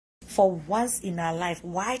For once in our life,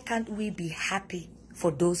 why can't we be happy for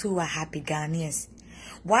those who are happy, Ghanaians?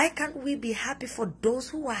 Why can't we be happy for those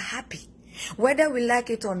who are happy? Whether we like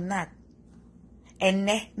it or not.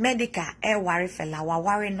 Ene medical worry fella wa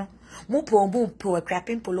worry no. Mupo a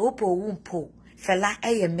crapping polo wumpo fella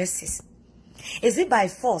misses. Is it by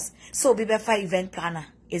force? So be befa event planner.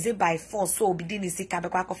 Is it by force? So be dini si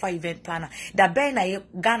kabekwa for event planner. Da ben na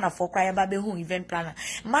Ghana for cry babe who event planner.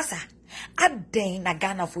 Massa. Aden na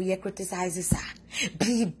Ghana for ye criticize sa.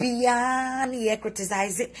 Bibia ye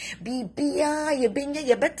criticize it. Bibia ye benye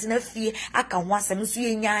ye bet na fie aka wasem so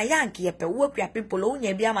ye nya yanki ye pe wo crapping polo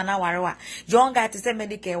nya bia mana warewa. Young guy to say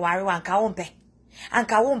medical warewa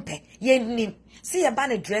anka wompe ye nim. See a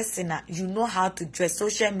banner dressing na you know how to dress.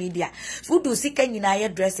 Social media who do see nyina ye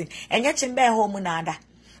dressing enye chimbe home nada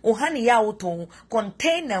ohani ya uton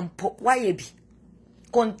container mpo waye bi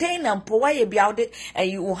container mpo waye bi awde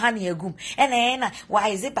ohani egum ena why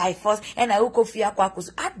is it by force ena ukofi akwa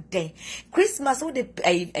koso aden Christmas wo de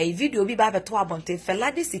video bi ba beto abonte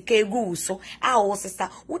fela de sika egu so a wo sesa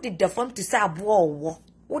wo de deform to say abo owo.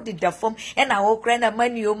 What did the form and I will cry na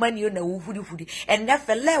money na hudi and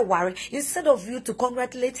never let worry instead of you to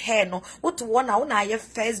congratulate her no what one na your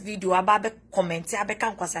first video about the comment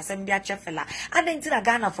abeka kwasa asem dia chefela adenti na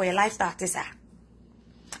Ghana for your lifestyle tisa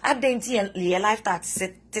adenti your lifestyle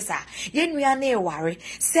tisa ye nua na e worry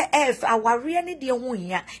say if aware ne de ho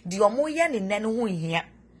hia de omo ye ne nne ho hia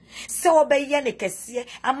se obeye ne kese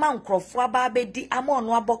ama nkrofo aba abedi ama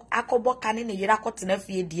ono abok akoboka ne yira kotena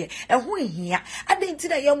fie die eho hia adenti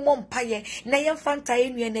na ye mompaye na ye fanta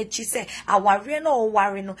enua na chi se aware na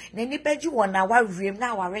oware no na nipa gi wona aware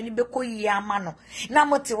na aware ne bekoyi ama no na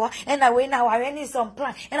motewo na we na aware ni some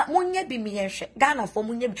plan na monye bi mi yenhwe Ghana for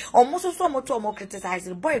monye bi omososo moto omo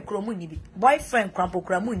criticize boy kromu ni bi boyfriend krampo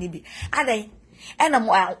kramu ni bi adan ena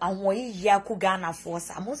mo anwoyi ya ku Ghana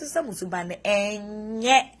force amosesa musuba ne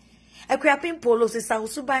enye Ekwapin polo se sa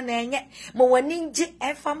usuba na enye mo wani nje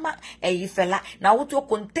efama fela na woto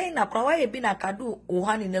container kwa waye bi na kadu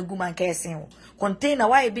uhani na guma nke esen ho container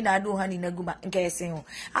waye bi na adu uhani na guma nke esen ho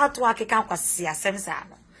ato akeka kwase asem sa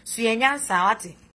no so yenyansa wate